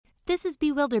This is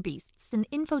Bewilderbeasts, an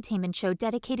infotainment show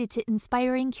dedicated to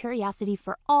inspiring curiosity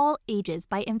for all ages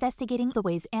by investigating the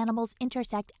ways animals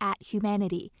intersect at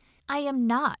humanity. I am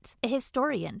not a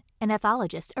historian, an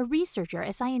ethologist, a researcher,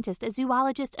 a scientist, a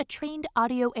zoologist, a trained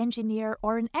audio engineer,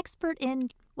 or an expert in,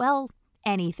 well,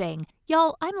 anything.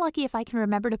 Y'all, I'm lucky if I can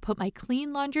remember to put my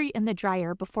clean laundry in the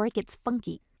dryer before it gets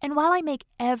funky. And while I make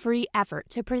every effort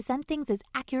to present things as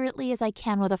accurately as I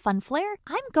can with a fun flair,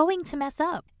 I'm going to mess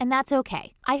up. And that's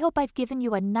okay. I hope I've given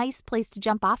you a nice place to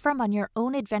jump off from on your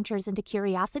own adventures into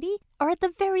curiosity, or at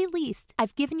the very least,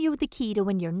 I've given you the key to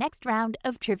win your next round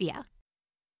of trivia.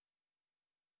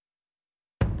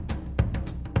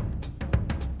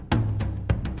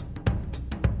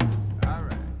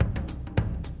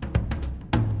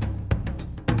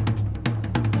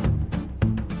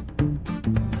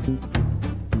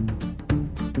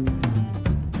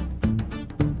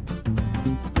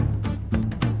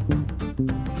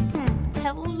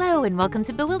 Hello and welcome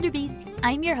to Bewilderbeasts.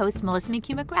 I'm your host, Melissa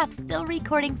McCue-McGrath, still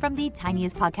recording from the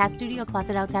tiniest podcast studio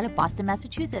closet outside of Boston,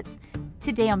 Massachusetts.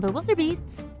 Today on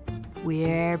Bewilderbeasts,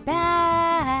 we're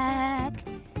back.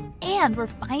 And we're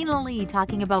finally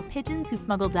talking about pigeons who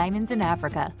smuggle diamonds in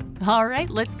Africa. All right,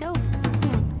 let's go.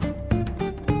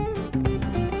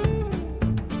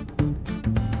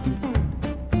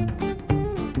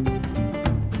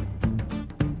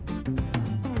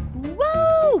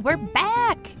 Woo! We're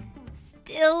back!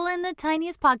 Still in the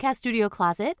tiniest podcast studio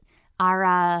closet.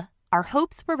 Our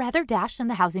hopes were rather dashed in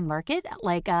the housing market,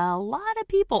 like a lot of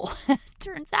people,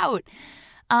 turns out.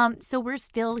 So we're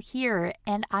still here,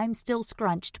 and I'm still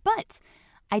scrunched. But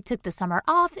I took the summer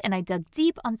off, and I dug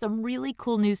deep on some really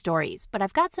cool news stories. But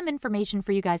I've got some information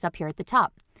for you guys up here at the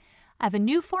top. I have a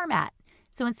new format.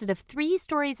 So instead of 3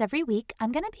 stories every week,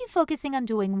 I'm going to be focusing on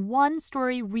doing one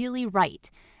story really right,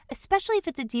 especially if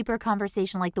it's a deeper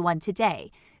conversation like the one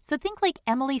today. So think like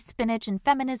Emily Spinach and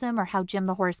feminism, or how Jim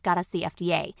the horse got us the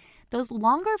FDA. Those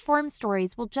longer form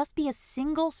stories will just be a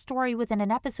single story within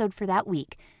an episode for that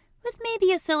week, with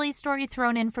maybe a silly story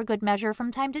thrown in for good measure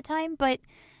from time to time. But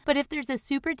if there's a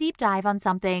super deep dive on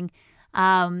something,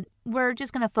 we're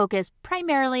just going to focus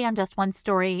primarily on just one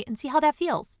story and see how that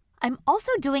feels. I'm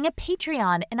also doing a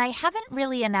Patreon, and I haven't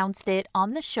really announced it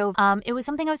on the show. It was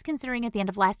something I was considering at the end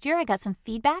of last year. I got some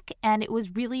feedback, and it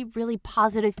was really, really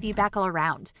positive feedback all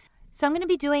around. So I'm going to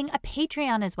be doing a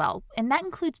Patreon as well, and that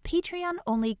includes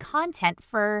Patreon-only content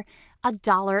for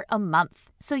 $1 a month.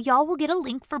 So y'all will get a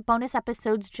link for bonus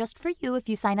episodes just for you if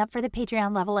you sign up for the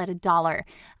Patreon level at $1.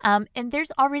 And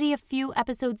there's already a few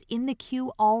episodes in the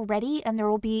queue already, and there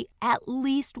will be at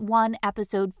least one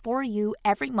episode for you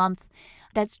every month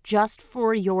that's just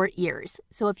for your ears.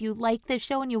 So if you like this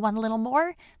show and you want a little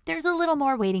more, there's a little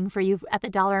more waiting for you at the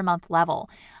 $1 a month level.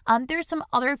 There's some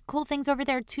other cool things over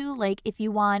there too, like if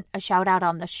you want a shout out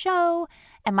on the show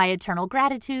and my eternal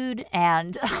gratitude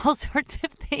and all sorts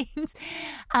of things.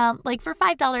 Like for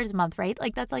 $5 a month, right?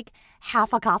 Like that's like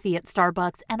half a coffee at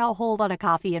Starbucks and a whole lot of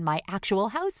coffee in my actual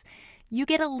house. You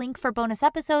get a link for bonus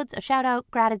episodes, a shout out,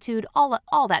 gratitude,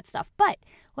 all that stuff. But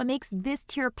what makes this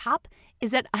tier pop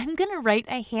is that I'm going to write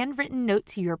a handwritten note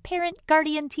to your parent,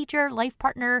 guardian, teacher, life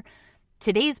partner,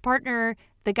 today's partner,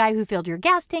 the guy who filled your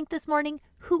gas tank this morning,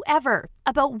 whoever,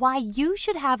 about why you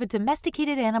should have a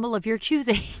domesticated animal of your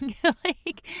choosing.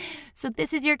 So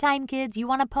this is your time, kids. You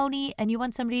want a pony and you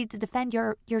want somebody to defend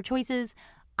your choices.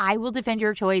 I will defend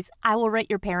your choice. I will write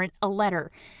your parent a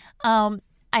letter.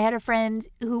 I had a friend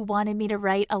who wanted me to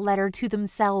write a letter to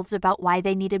themselves about why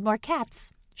they needed more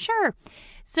cats. Sure.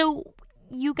 So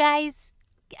you guys,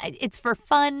 it's for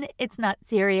fun. It's not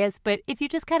serious. But if you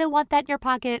just kind of want that in your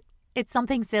pocket, it's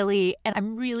something silly. And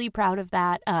I'm really proud of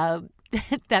that,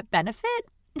 that benefit.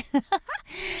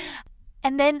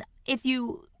 And then if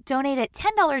you donate at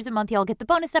 $10 a month, you'll get the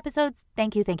bonus episodes.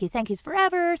 Thank you, thank you, thank yous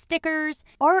forever, stickers,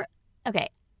 or, okay,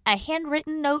 a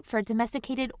handwritten note for a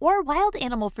domesticated or wild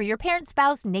animal for your parent,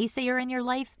 spouse, naysayer in your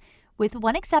life, with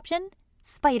one exception,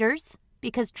 spiders,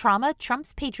 because trauma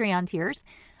trumps Patreon tiers,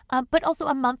 but also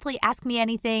a monthly Ask Me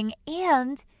Anything,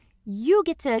 and you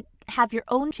get to have your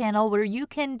own channel where you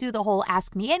can do the whole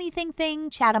Ask Me Anything thing,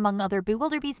 chat among other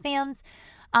Bewilderbeast fans.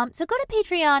 So go to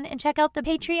Patreon and check out the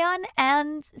Patreon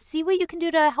and see what you can do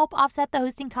to help offset the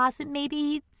hosting costs and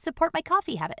maybe support my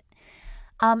coffee habit.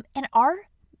 And our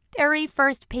very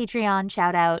first Patreon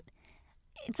shout out,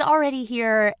 it's already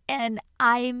here, and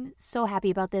I'm so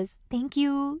happy about this. Thank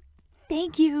you,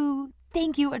 thank you,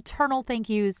 thank you, eternal thank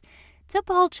yous to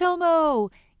Paul Chomo.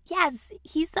 Yes,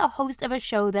 he's the host of a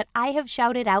show that I have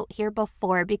shouted out here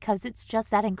before because it's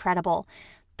just that incredible.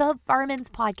 The Varmints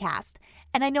podcast.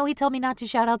 And I know he told me not to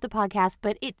shout out the podcast,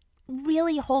 but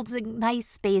really holds a nice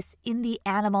space in the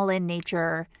animal and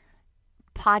nature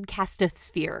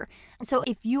podcastosphere. So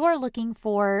if you are looking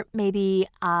for maybe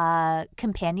a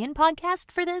companion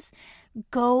podcast for this,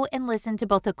 go and listen to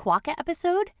both the Quokka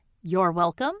episode. You're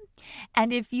welcome.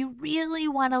 And if you really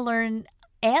want to learn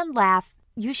and laugh,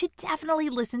 you should definitely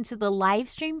listen to the live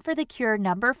stream for The Cure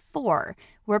number 4,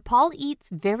 where Paul eats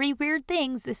very weird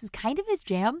things. This is kind of his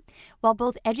jam, while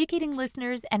both educating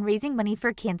listeners and raising money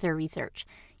for cancer research.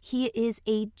 He is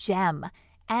a gem,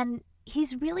 and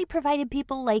he's really provided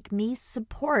people like me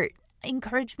support,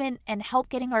 encouragement, and help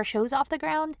getting our shows off the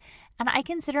ground. And I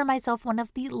consider myself one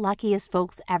of the luckiest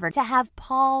folks ever to have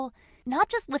Paul not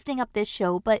just lifting up this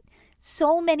show, but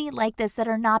so many like this that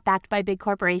are not backed by big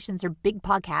corporations or big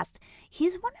podcasts.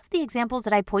 He's one of the examples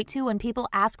that I point to when people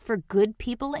ask for good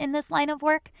people in this line of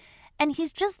work. And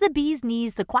he's just the bee's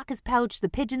knees, the quokka's pouch, the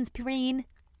pigeon's brain.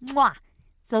 Mwah!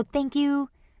 So thank you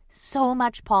so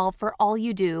much, Paul, for all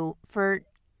you do for,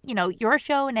 your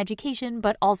show and education,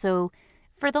 but also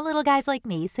for the little guys like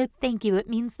me. So thank you. It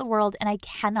means the world, and I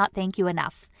cannot thank you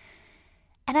enough.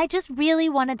 And I just really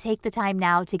want to take the time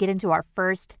now to get into our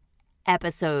first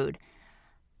episode.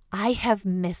 I have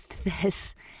missed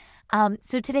this.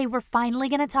 So today we're finally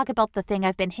going to talk about the thing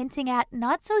I've been hinting at,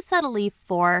 not so subtly,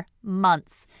 for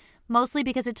months. Mostly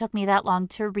because it took me that long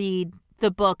to read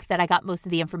the book that I got most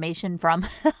of the information from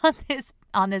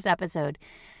on this episode.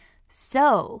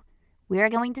 So we are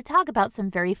going to talk about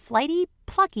some very flighty,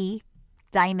 plucky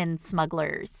diamond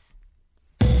smugglers.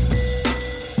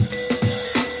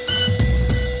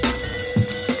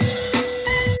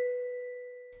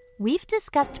 We've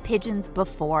discussed pigeons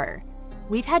before.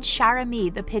 We've had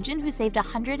Sharamee, the pigeon who saved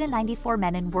 194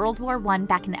 men in World War I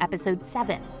back in episode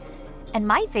 7. And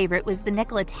my favorite was the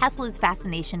Nikola Tesla's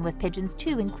fascination with pigeons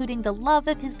too, including the love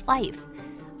of his life.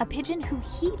 A pigeon who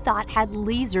he thought had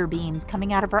laser beams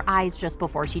coming out of her eyes just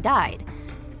before she died.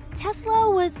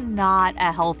 Tesla was not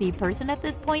a healthy person at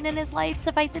this point in his life,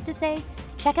 suffice it to say.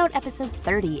 Check out episode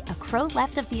 30, A Crow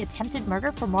Left of the Attempted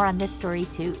Murder, for more on this story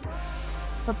too.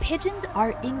 But pigeons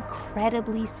are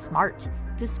incredibly smart,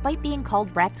 despite being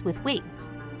called rats with wings.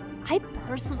 I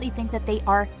personally think that they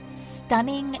are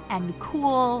stunning and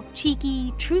cool,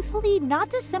 cheeky, truthfully not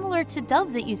dissimilar to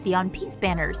doves that you see on peace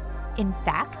banners. In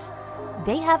fact,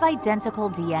 they have identical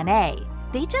DNA.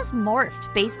 They just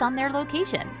morphed based on their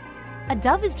location. A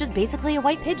dove is just basically a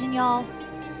white pigeon, y'all.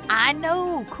 I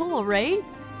know, cool, right?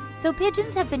 So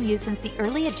pigeons have been used since the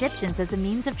early Egyptians as a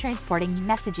means of transporting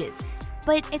messages.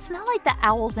 But it's not like the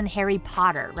owls in Harry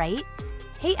Potter, right?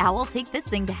 Hey, owl, take this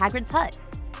thing to Hagrid's hut.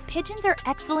 Pigeons are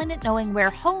excellent at knowing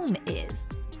where home is.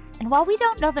 And while we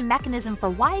don't know the mechanism for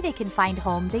why they can find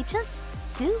home, they just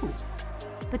do.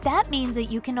 But that means that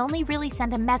you can only really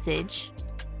send a message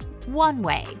one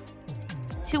way,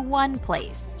 to one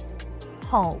place,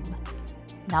 home.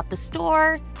 Not the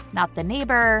store, not the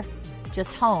neighbor,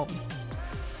 just home.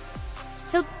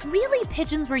 So really,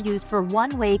 pigeons were used for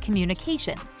one-way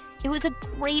communication. It was a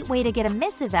great way to get a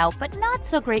missive out, but not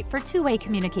so great for two-way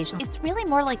communication. It's really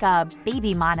more like a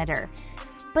baby monitor.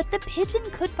 But the pigeon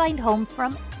could find home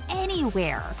from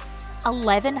anywhere.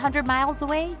 1,100 miles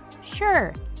away?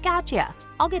 Sure, gotcha.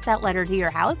 I'll get that letter to your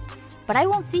house, but I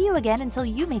won't see you again until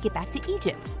you make it back to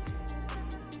Egypt.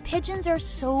 Pigeons are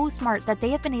so smart that they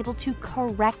have been able to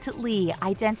correctly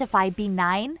identify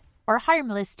benign or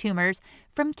harmless tumors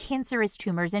from cancerous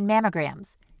tumors in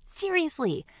mammograms.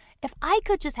 Seriously. If I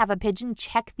could just have a pigeon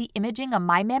check the imaging on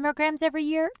my mammograms every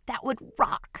year, that would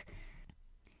rock.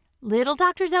 Little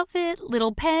doctor's outfit,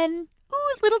 little pen,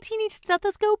 ooh, little teeny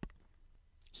stethoscope.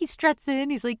 He struts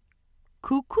in, he's like,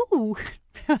 cuckoo,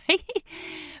 right?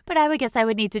 But I would guess I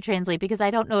would need to translate because I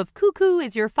don't know if cuckoo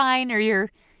is you're fine or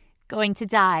you're going to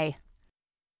die.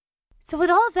 So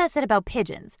with all of that said about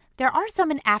pigeons, there are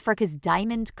some in Africa's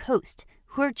Diamond Coast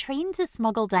who are trained to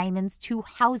smuggle diamonds to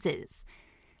houses.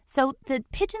 So the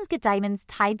pigeons get diamonds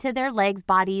tied to their legs,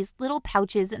 bodies, little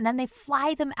pouches, and then they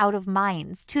fly them out of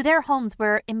mines to their homes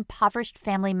where impoverished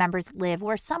family members live,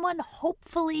 where someone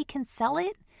hopefully can sell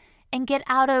it and get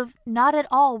out of not at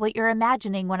all what you're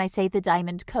imagining when I say the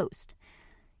Diamond Coast.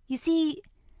 You see,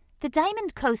 the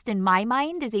Diamond Coast in my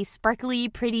mind is a sparkly,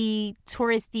 pretty,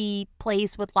 touristy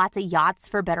place with lots of yachts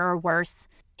for better or worse.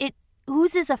 It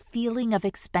oozes a feeling of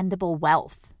expendable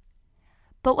wealth.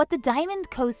 But what the Diamond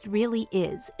Coast really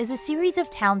is a series of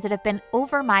towns that have been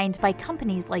overmined by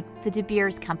companies like the De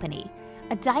Beers Company,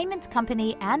 a diamond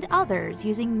company, and others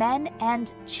using men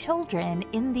and children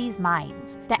in these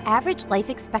mines. The average life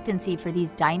expectancy for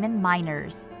these diamond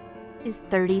miners is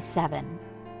 37.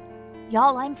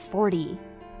 Y'all, I'm 40.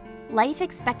 life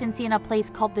expectancy in a place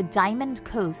called the Diamond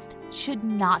Coast should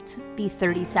not be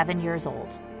 37 years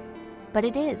old. But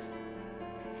it is.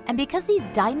 And because these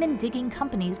diamond digging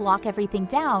companies lock everything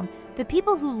down, the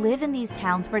people who live in these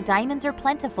towns where diamonds are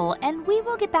plentiful, and we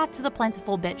will get back to the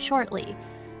plentiful bit shortly,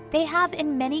 they have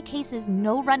in many cases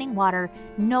no running water,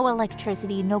 no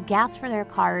electricity, no gas for their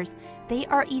cars. They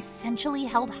are essentially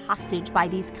held hostage by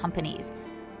these companies,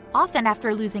 often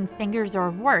after losing fingers or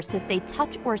worse if they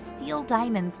touch or steal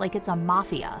diamonds like it's a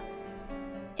mafia.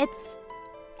 It's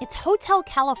Hotel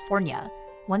California.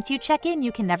 Once you check in,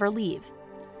 you can never leave.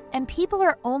 And people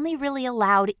are only really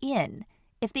allowed in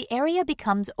if the area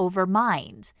becomes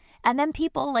overmined. And then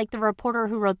people like the reporter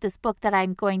who wrote this book that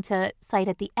I'm going to cite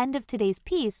at the end of today's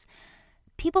piece,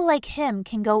 people like him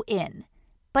can go in.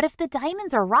 But if the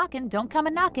diamonds are rockin', don't come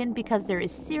a knockin' because there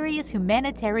is serious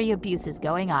humanitarian abuses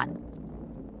going on.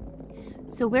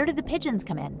 So where do the pigeons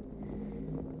come in?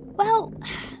 Well,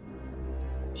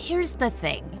 here's the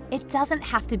thing. It doesn't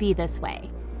have to be this way.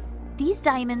 These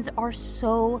diamonds are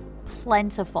so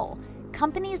plentiful.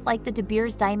 Companies like the De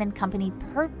Beers Diamond Company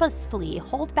purposefully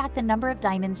hold back the number of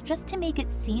diamonds just to make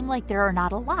it seem like there are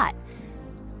not a lot.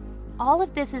 All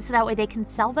of this is so that way they can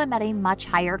sell them at a much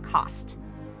higher cost.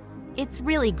 It's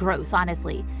really gross,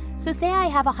 honestly. So say I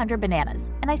have 100 bananas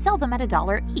and I sell them at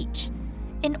 $1 each.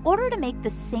 In order to make the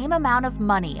same amount of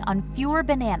money on fewer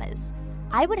bananas,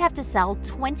 I would have to sell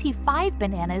 25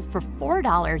 bananas for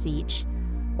 $4 each,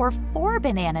 or 4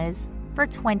 bananas for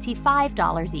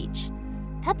 $25 each.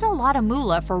 That's a lot of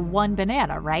moolah for one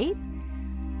banana, right?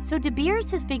 So De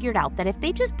Beers has figured out that if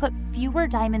they just put fewer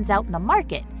diamonds out in the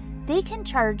market, they can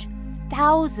charge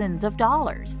thousands of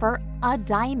dollars for a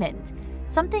diamond,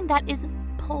 something that is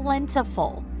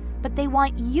plentiful. But they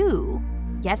want you,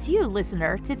 yes, you,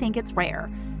 listener, to think it's rare.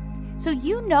 So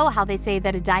you know how they say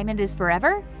that a diamond is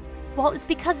forever? Well, it's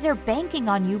because they're banking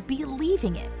on you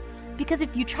believing it. Because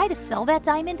if you try to sell that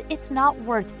diamond, it's not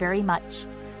worth very much.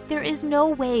 There is no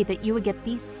way that you would get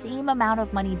the same amount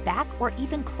of money back or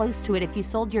even close to it if you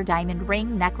sold your diamond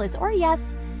ring, necklace, or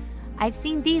yes, I've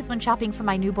seen these when shopping for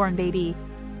my newborn baby,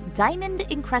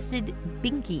 diamond-encrusted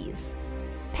binkies,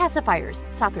 pacifiers,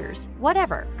 suckers,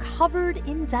 whatever, covered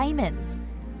in diamonds.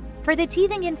 For the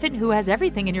teething infant who has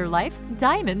everything in your life,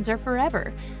 diamonds are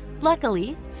forever.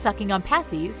 Luckily, sucking on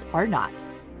passies are not.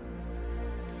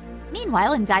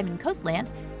 Meanwhile, in Diamond Coastland,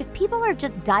 if people are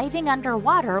just diving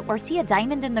underwater or see a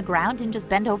diamond in the ground and just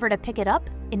bend over to pick it up,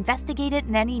 investigate it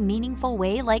in any meaningful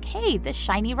way, like, hey, this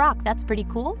shiny rock, that's pretty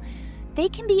cool, they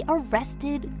can be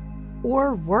arrested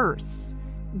or worse,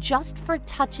 just for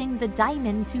touching the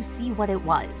diamond to see what it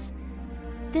was.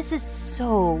 This is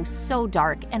so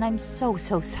dark, and I'm so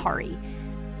sorry.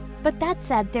 But that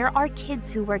said, there are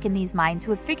kids who work in these mines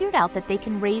who have figured out that they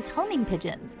can raise homing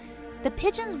pigeons. The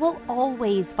pigeons will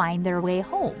always find their way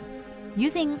home,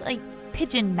 using,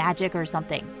 pigeon magic or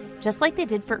something, just like they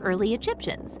did for early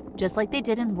Egyptians, just like they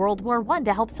did in World War I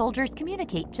to help soldiers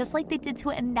communicate, just like they did to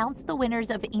announce the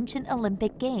winners of ancient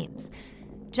Olympic Games,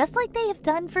 just like they have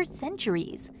done for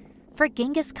centuries, for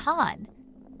Genghis Khan.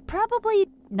 Probably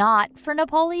not for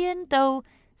Napoleon, though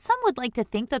some would like to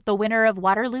think that the winner of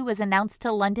Waterloo was announced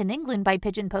to London, England by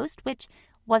pigeon post, which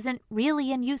wasn't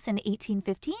really in use in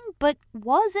 1815, but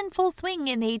was in full swing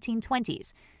in the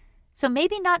 1820s. So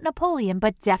maybe not Napoleon,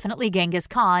 but definitely Genghis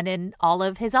Khan and all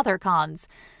of his other Khans.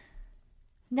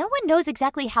 No one knows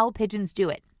exactly how pigeons do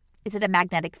it. Is it a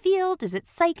magnetic field? Is it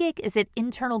psychic? Is it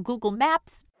internal Google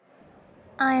Maps?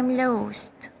 I'm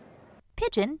lost.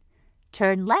 Pigeon,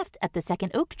 turn left at the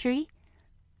second oak tree.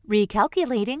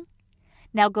 Recalculating.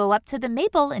 Now go up to the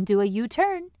maple and do a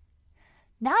U-turn.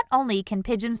 Not only can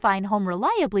pigeons find home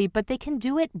reliably, but they can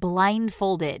do it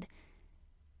blindfolded.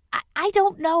 I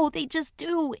don't know, they just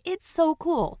do. It's so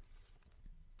cool.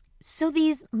 So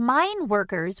these mine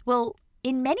workers will,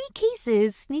 in many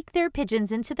cases, sneak their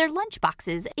pigeons into their lunch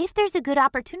boxes. If there's a good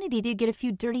opportunity to get a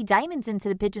few dirty diamonds into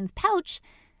the pigeon's pouch,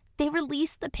 they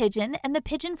release the pigeon and the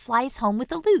pigeon flies home with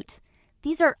the loot.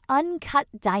 These are uncut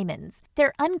diamonds.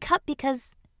 They're uncut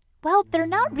because, well, they're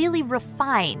not really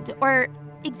refined or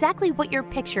exactly what you're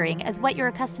picturing as what you're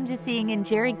accustomed to seeing in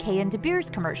Jared Kay and De Beers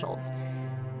commercials.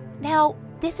 Now,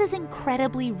 this is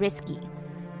incredibly risky.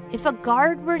 If a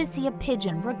guard were to see a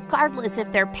pigeon, regardless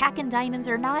if they're packing diamonds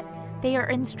or not, they are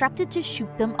instructed to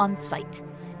shoot them on sight.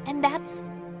 And that's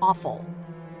awful.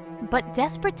 But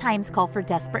desperate times call for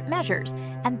desperate measures,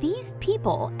 and these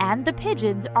people and the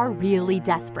pigeons are really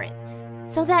desperate.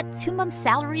 So that 2-month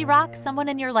salary rock someone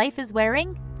in your life is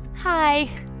wearing? Hi,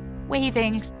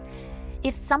 waving.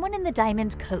 If someone in the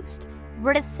Diamond Coast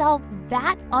were to sell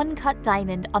that uncut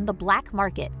diamond on the black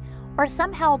market, or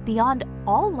somehow beyond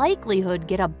all likelihood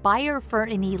get a buyer for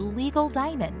an illegal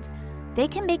diamond, they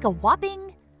can make a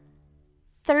whopping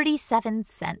 37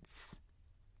 cents.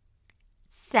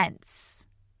 Cents.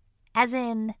 As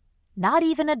in, not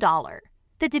even $1.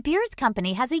 The De Beers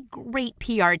Company has a great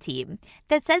PR team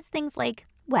that says things like,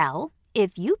 well,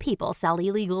 if you people sell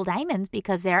illegal diamonds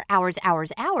because they're ours,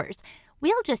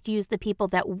 we'll just use the people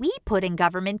that we put in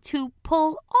government to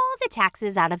pull all the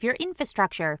taxes out of your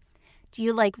infrastructure. Do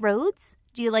you like roads?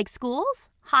 Do you like schools?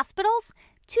 Hospitals?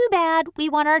 Too bad, we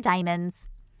want our diamonds.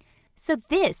 So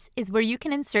this is where you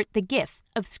can insert the gif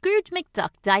of Scrooge McDuck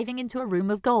diving into a room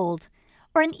of gold,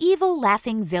 or an evil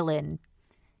laughing villain.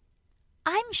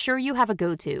 I'm sure you have a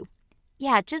go-to.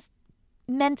 Yeah, just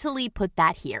mentally put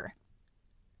that here.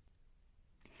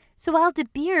 So while De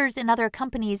Beers and other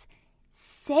companies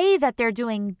say that they're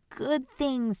doing good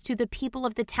things to the people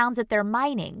of the towns that they're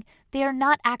mining, they are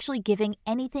not actually giving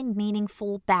anything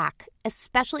meaningful back,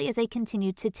 especially as they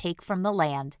continue to take from the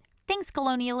land. Thanks,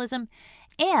 colonialism.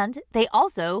 And they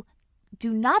also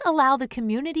do not allow the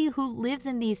community who lives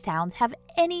in these towns have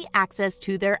any access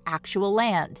to their actual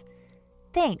land.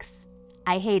 Thanks.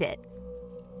 I hate it.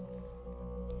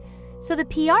 So the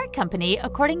PR company,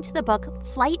 according to the book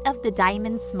Flight of the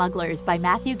Diamond Smugglers by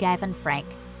Matthew Gavin Frank,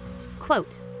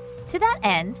 quote, to that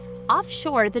end,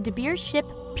 offshore the De Beers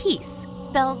ship Peace,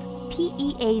 spelled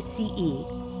P-E-A-C-E,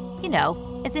 you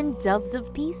know, as in doves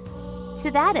of peace. To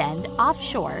that end,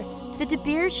 offshore, the De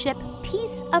Beers ship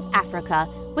Peace of Africa,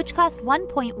 which cost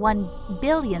 1.1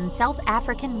 billion South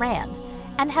African rand,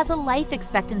 and has a life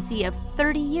expectancy of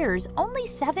 30 years, only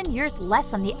 7 years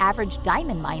less than the average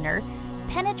diamond miner,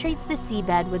 penetrates the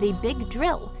seabed with a big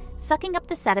drill, sucking up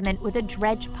the sediment with a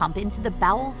dredge pump into the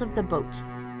bowels of the boat.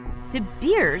 De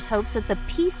Beers hopes that the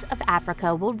Peace of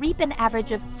Africa will reap an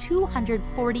average of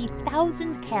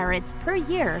 240,000 carats per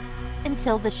year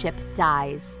until the ship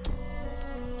dies.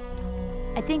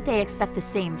 I think they expect the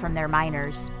same from their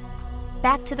miners.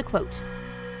 Back to the quote.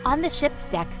 On the ship's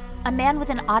deck, a man with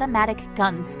an automatic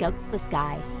gun scouts the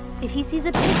sky. If he sees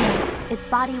a pigeon, its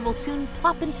body will soon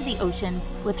plop into the ocean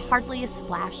with hardly a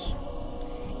splash.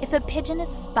 If a pigeon is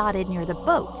spotted near the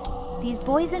boat, these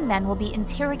boys and men will be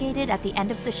interrogated at the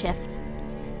end of the shift.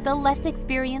 The less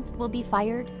experienced will be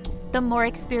fired. The more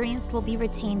experienced will be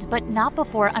retained, but not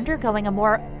before undergoing a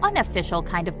more unofficial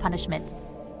kind of punishment.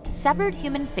 Severed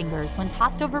human fingers, when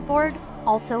tossed overboard,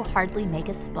 also hardly make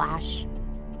a splash.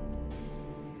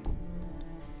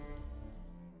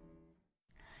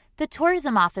 The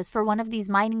tourism office for one of these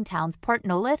mining towns, Port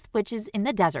Nolith, which is in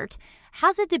the desert,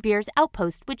 has a De Beers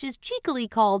outpost which is cheekily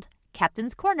called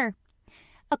Captain's Corner.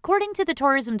 According to the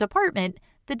tourism department,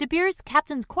 the De Beers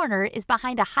Captain's Corner is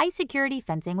behind a high-security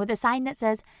fencing with a sign that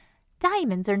says,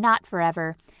 "Diamonds are not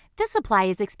forever. This supply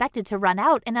is expected to run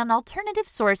out and an alternative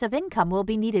source of income will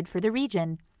be needed for the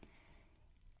region."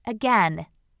 Again,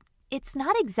 it's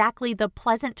not exactly the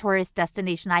pleasant tourist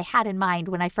destination I had in mind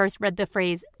when I first read the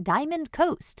phrase Diamond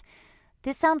Coast.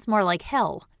 This sounds more like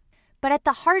hell. But at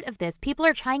the heart of this, people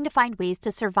are trying to find ways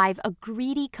to survive a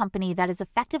greedy company that has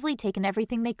effectively taken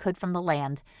everything they could from the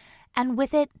land, and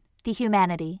with it, the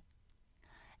humanity.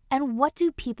 And what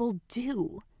do people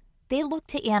do? They look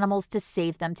to animals to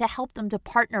save them, to help them, to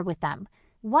partner with them.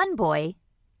 One boy,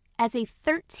 as a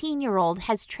 13-year-old,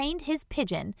 has trained his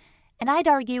pigeon, and I'd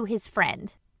argue his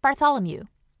friend, Bartholomew,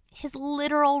 his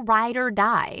literal ride or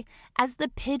die, as the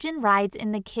pigeon rides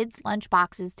in the kids'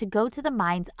 lunchboxes to go to the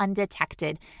mines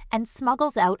undetected and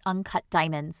smuggles out uncut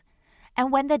diamonds.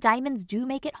 And when the diamonds do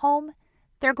make it home,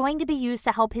 they're going to be used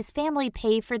to help his family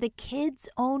pay for the kids'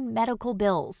 own medical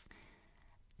bills.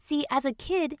 See, as a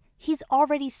kid, he's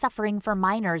already suffering from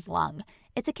miner's lung.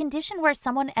 It's a condition where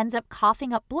someone ends up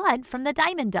coughing up blood from the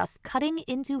diamond dust cutting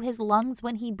into his lungs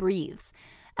when he breathes,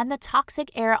 and the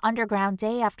toxic air underground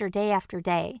day after day after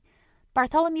day.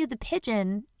 Bartholomew the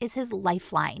pigeon is his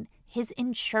lifeline, his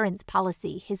insurance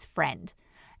policy, his friend.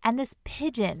 And this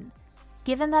pigeon,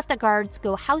 given that the guards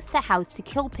go house to house to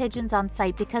kill pigeons on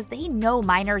sight because they know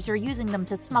miners are using them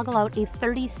to smuggle out a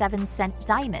 37-cent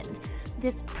diamond,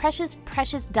 this precious,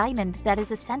 precious diamond that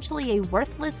is essentially a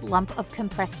worthless lump of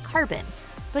compressed carbon,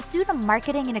 but due to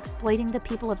marketing and exploiting the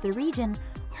people of the region,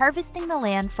 harvesting the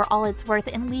land for all it's worth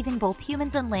and leaving both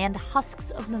humans and land husks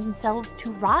of themselves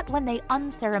to rot when they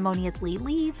unceremoniously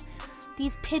leave,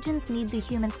 these pigeons need the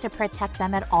humans to protect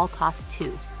them at all costs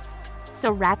too.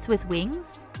 So rats with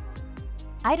wings?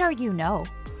 I'd argue no.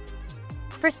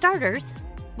 For starters,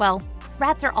 well,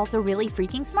 rats are also really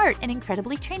freaking smart and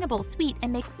incredibly trainable, sweet,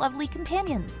 and make lovely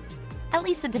companions. At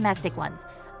least the domestic ones.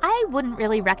 I wouldn't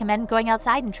really recommend going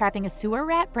outside and trapping a sewer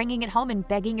rat, bringing it home, and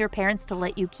begging your parents to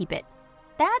let you keep it.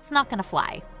 That's not gonna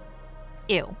fly.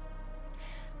 Ew.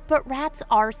 But rats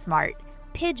are smart.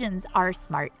 Pigeons are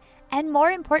smart. And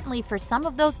more importantly, for some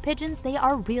of those pigeons, they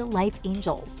are real-life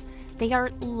angels. They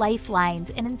are lifelines,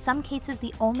 and in some cases,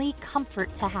 the only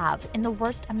comfort to have in the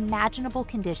worst imaginable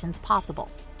conditions possible.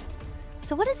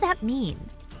 So what does that mean?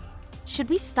 Should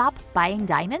we stop buying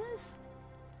diamonds?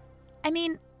 I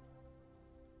mean,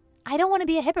 I don't want to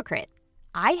be a hypocrite.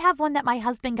 I have one that my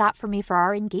husband got for me for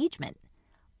our engagement.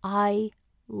 I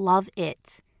love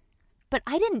it. But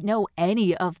I didn't know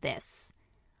any of this.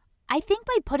 I think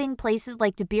by putting places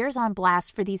like De Beers on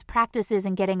blast for these practices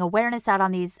and getting awareness out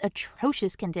on these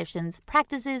atrocious conditions,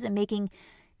 practices and making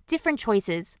different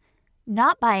choices,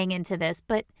 not buying into this,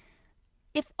 but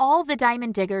if all the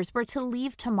diamond diggers were to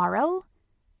leave tomorrow,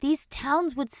 these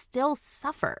towns would still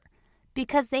suffer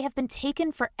because they have been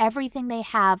taken for everything they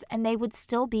have and they would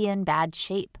still be in bad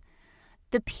shape.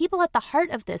 The people at the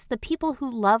heart of this, the people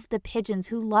who love the pigeons,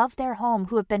 who love their home,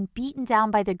 who have been beaten down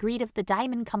by the greed of the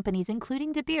diamond companies,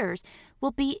 including De Beers,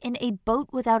 will be in a boat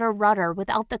without a rudder,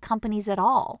 without the companies at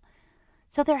all.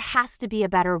 So there has to be a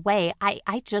better way.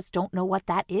 I just don't know what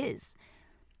that is.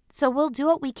 So we'll do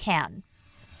what we can.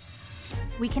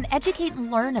 We can educate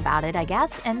and learn about it, I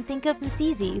guess, and think of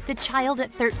Mzizi, the child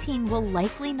at 13 will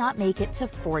likely not make it to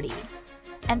 40.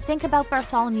 And think about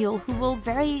Bartholomew, who will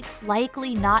very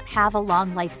likely not have a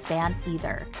long lifespan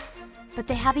either. But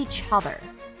they have each other.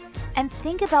 And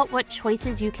think about what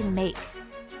choices you can make,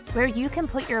 where you can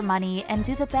put your money and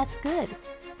do the best good.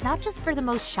 Not just for the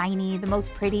most shiny, the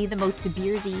most pretty, the most De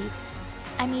Beersy.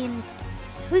 I mean,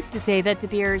 who's to say that De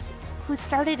Beers, who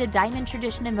started a diamond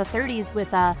tradition in the 30s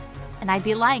with and I'd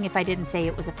be lying if I didn't say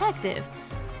it was effective,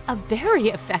 a very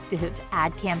effective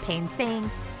ad campaign saying,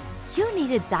 you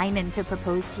need a diamond to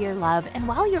propose to your love, and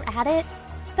while you're at it,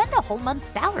 spend a whole month's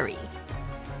salary.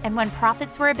 And when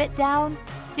profits were a bit down,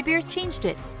 De Beers changed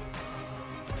it.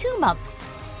 2 months.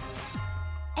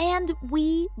 And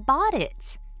we bought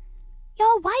it.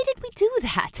 Y'all, why did we do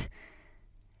that?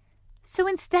 So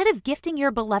instead of gifting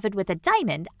your beloved with a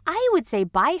diamond, I would say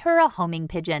buy her a homing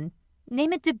pigeon.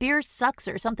 Name it De Beers Sucks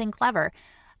or something clever.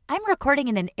 I'm recording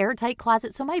in an airtight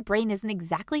closet, so my brain isn't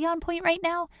exactly on point right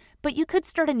now, but you could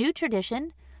start a new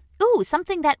tradition. Ooh,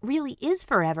 something that really is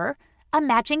forever, a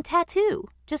matching tattoo,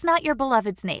 just not your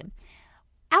beloved's name.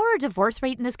 Our divorce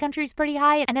rate in this country is pretty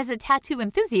high, and as a tattoo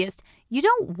enthusiast, you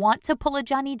don't want to pull a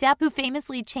Johnny Depp who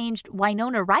famously changed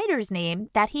Winona Ryder's name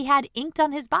that he had inked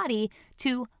on his body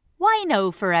to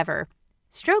Wino forever.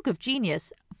 Stroke of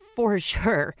genius, for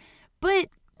sure, but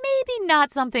maybe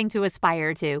not something to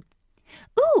aspire to.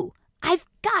 Ooh, I've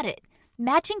got it.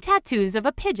 Matching tattoos of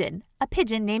a pigeon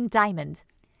named Diamond.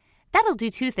 That'll do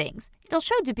 2 things. It'll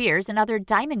show De Beers and other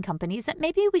diamond companies that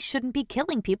maybe we shouldn't be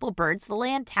killing people, birds, the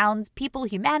land, towns, people,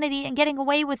 humanity, and getting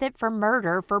away with it for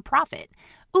murder for profit.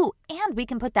 Ooh, and we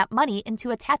can put that money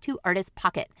into a tattoo artist's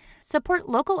pocket. Support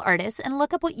local artists and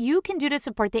look up what you can do to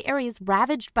support the areas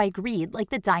ravaged by greed like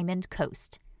the Diamond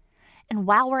Coast. And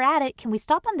while we're at it, can we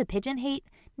stop on the pigeon hate?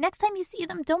 Next time you see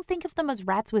them, don't think of them as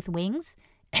rats with wings.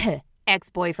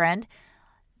 Ex-boyfriend.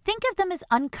 Think of them as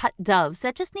uncut doves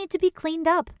that just need to be cleaned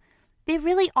up. They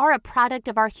really are a product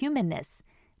of our humanness.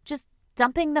 Just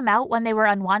dumping them out when they were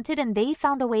unwanted and they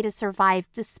found a way to survive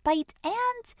despite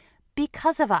and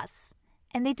because of us.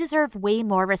 And they deserve way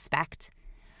more respect.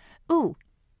 Ooh.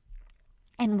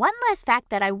 And one last fact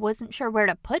that I wasn't sure where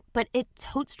to put, but it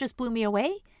totes just blew me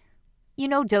away. You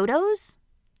know dodos?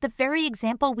 The very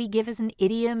example we give as an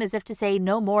idiom as if to say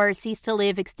no more, cease to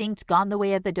live, extinct, gone the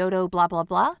way of the dodo, blah, blah,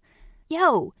 blah.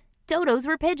 Yo, dodos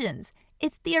were pigeons.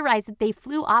 It's theorized that they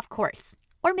flew off course,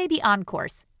 or maybe on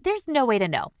course. There's no way to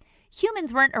know.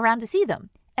 Humans weren't around to see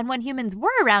them. And when humans were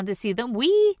around to see them,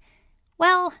 we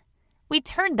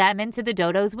turned them into the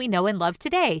dodos we know and love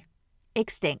today.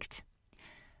 Extinct.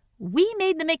 We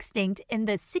made them extinct in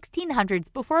the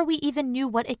 1600s before we even knew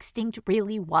what extinct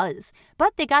really was.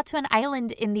 But they got to an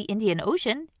island in the Indian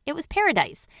Ocean. It was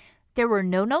paradise. There were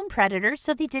no known predators,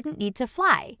 so they didn't need to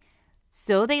fly.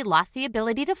 So they lost the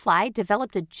ability to fly,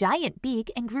 developed a giant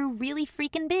beak, and grew really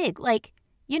freaking big. Like,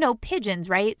 you know, pigeons,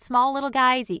 right? Small little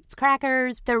guys, eats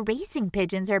crackers. The racing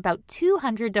pigeons are about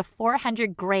 200 to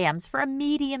 400 grams for a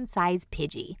medium-sized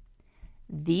pidgey.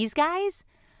 These guys?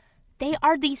 They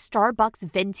are the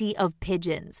Starbucks venti of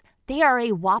pigeons. They are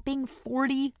a whopping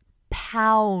 40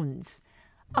 pounds.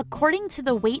 According to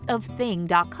the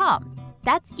weightofthing.com,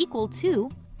 that's equal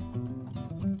to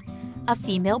a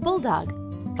female bulldog,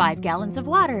 5 gallons of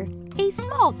water, a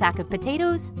small sack of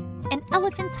potatoes, an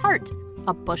elephant's heart,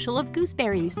 a bushel of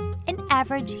gooseberries, an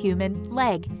average human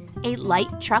leg, a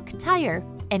light truck tire,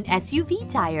 an SUV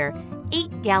tire,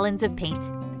 8 gallons of paint.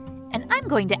 And I'm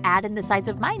going to add in the size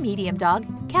of my medium dog,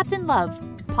 Captain Love,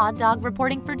 pod dog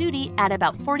reporting for duty at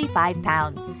about 45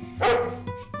 pounds.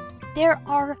 There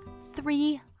are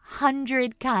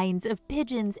 300 kinds of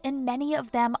pigeons, and many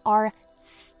of them are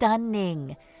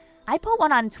stunning. I put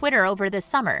one on Twitter over the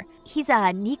summer. He's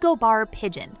a Nicobar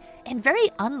pigeon, and very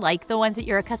unlike the ones that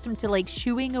you're accustomed to like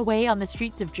shooing away on the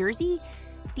streets of Jersey,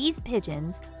 these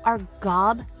pigeons are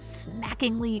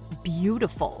gobsmackingly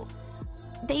beautiful.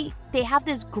 They have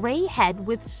this gray head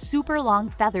with super long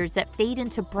feathers that fade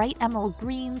into bright emerald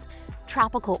greens,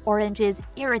 tropical oranges,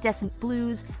 iridescent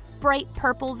blues, bright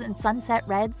purples, and sunset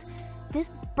reds. This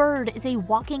bird is a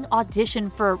walking audition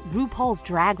for RuPaul's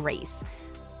Drag Race.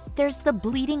 There's the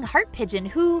bleeding heart pigeon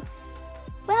who,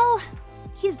 well,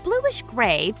 he's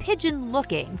bluish-gray,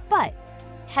 pigeon-looking, but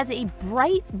has a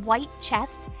bright white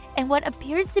chest and what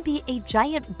appears to be a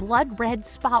giant blood-red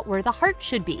spot where the heart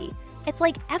should be. It's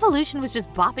like evolution was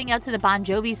just bopping out to the Bon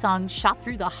Jovi song Shot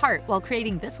Through the Heart while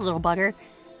creating this little bugger.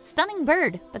 Stunning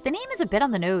bird, but the name is a bit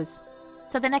on the nose.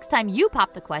 So the next time you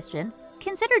pop the question,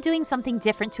 consider doing something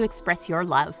different to express your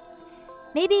love.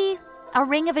 Maybe a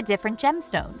ring of a different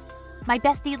gemstone. My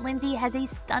bestie Lindsay has a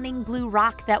stunning blue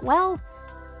rock that, well,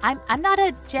 I'm not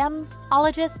a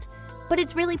gemologist, but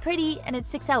it's really pretty and it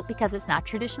sticks out because it's not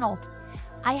traditional.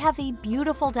 I have a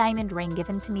beautiful diamond ring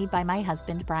given to me by my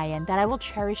husband, Brian, that I will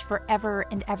cherish forever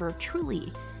and ever,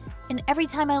 truly. And every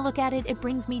time I look at it, it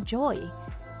brings me joy.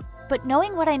 But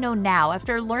knowing what I know now,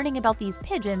 after learning about these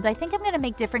pigeons, I think I'm going to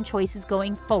make different choices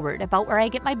going forward about where I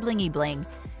get my blingy bling.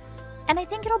 And I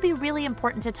think it'll be really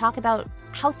important to talk about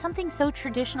how something so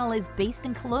traditional is based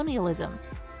in colonialism,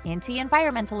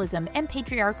 anti-environmentalism, and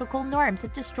patriarchal norms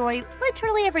that destroy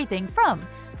literally everything from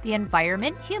the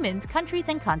environment, humans, countries,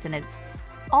 and continents.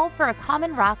 All for a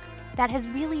common rock that has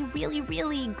really, really,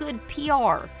 really good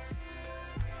PR.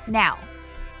 Now,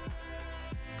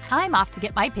 I'm off to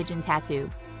get my pigeon tattoo.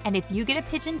 And if you get a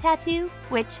pigeon tattoo,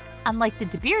 which, unlike the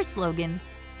De Beers slogan,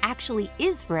 actually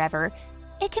is forever,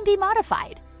 it can be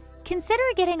modified. Consider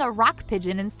getting a rock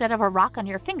pigeon instead of a rock on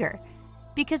your finger.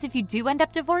 Because if you do end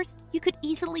up divorced, you could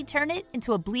easily turn it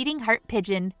into a bleeding heart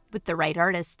pigeon with the right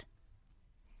artist.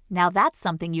 Now that's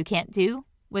something you can't do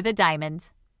with a diamond.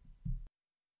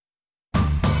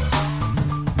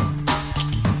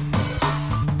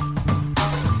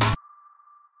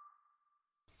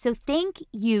 So thank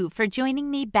you for joining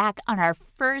me back on our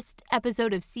first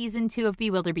episode of Season 2 of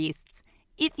Bewilderbeasts.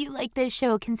 If you like this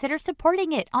show, consider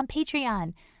supporting it on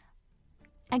Patreon.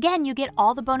 Again, you get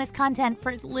all the bonus content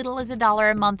for as little as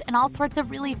 $1 a month and all sorts of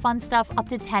really fun stuff up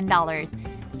to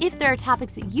 $10. If there are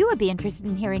topics that you would be interested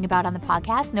in hearing about on the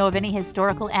podcast, know of any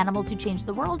historical animals who changed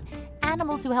the world,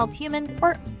 animals who helped humans,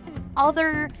 or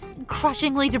other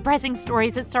crushingly depressing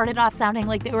stories that started off sounding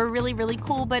like they were really, really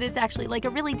cool, but it's actually like a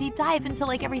really deep dive into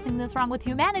like everything that's wrong with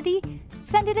humanity,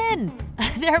 send it in.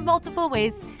 There are multiple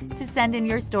ways to send in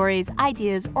your stories,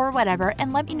 ideas, or whatever,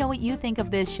 and let me know what you think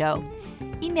of this show.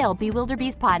 Email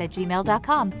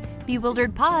bewilderbeastpod@gmail.com,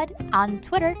 bewilderedpod on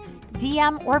Twitter,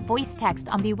 DM or voice text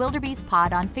on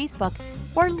bewilderbeastpod on Facebook,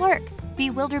 or lurk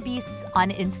bewilderbeasts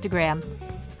on Instagram.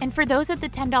 And for those at the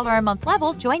 $10 a month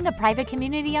level, join the private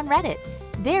community on Reddit.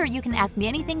 There you can ask me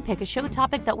anything, pick a show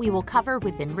topic that we will cover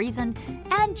within reason,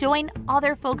 and join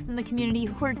other folks in the community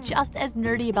who are just as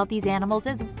nerdy about these animals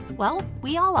as, well,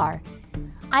 we all are.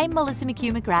 I'm Melissa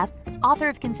McCue-McGrath, author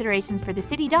of Considerations for the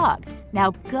City Dog.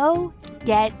 Now go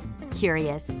get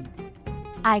curious.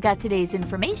 I got today's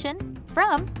information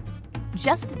from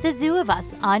Just the Zoo of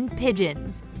Us on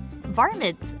Pigeons,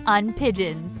 Varmints on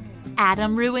Pigeons,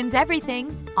 Adam Ruins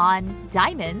Everything on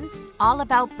Diamonds,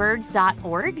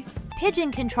 allaboutbirds.org,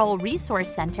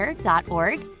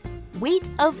 pigeoncontrolresourcecenter.org,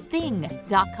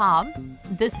 weightofthing.com,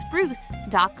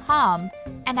 thespruce.com,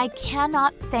 and I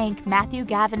cannot thank Matthew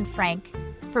Gavin Frank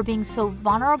for being so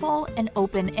vulnerable and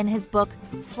open in his book,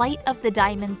 Flight of the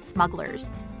Diamond Smugglers.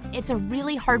 It's a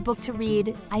really hard book to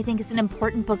read. I think it's an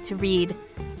important book to read.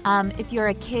 If you're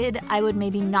a kid, I would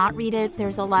maybe not read it.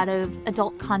 There's a lot of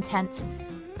adult content,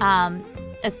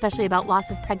 especially about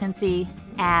loss of pregnancy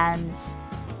and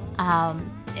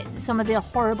some of the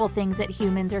horrible things that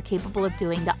humans are capable of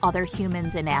doing to other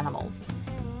humans and animals.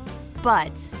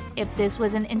 But if this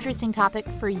was an interesting topic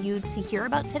for you to hear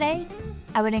about today,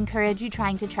 I would encourage you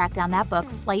trying to track down that book,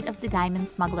 Flight of the Diamond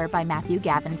Smuggler by Matthew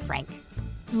Gavin Frank.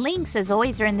 Links, as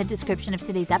always, are in the description of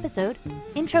today's episode.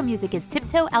 Intro music is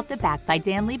Tiptoe Out the Back by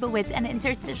Dan Leibowitz, and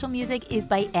interstitial music is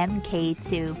by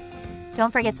MK2.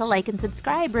 Don't forget to like and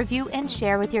subscribe, review, and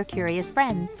share with your curious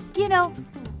friends. You know,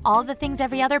 all the things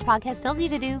every other podcast tells you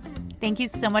to do. Thank you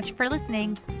so much for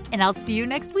listening, and I'll see you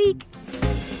next week.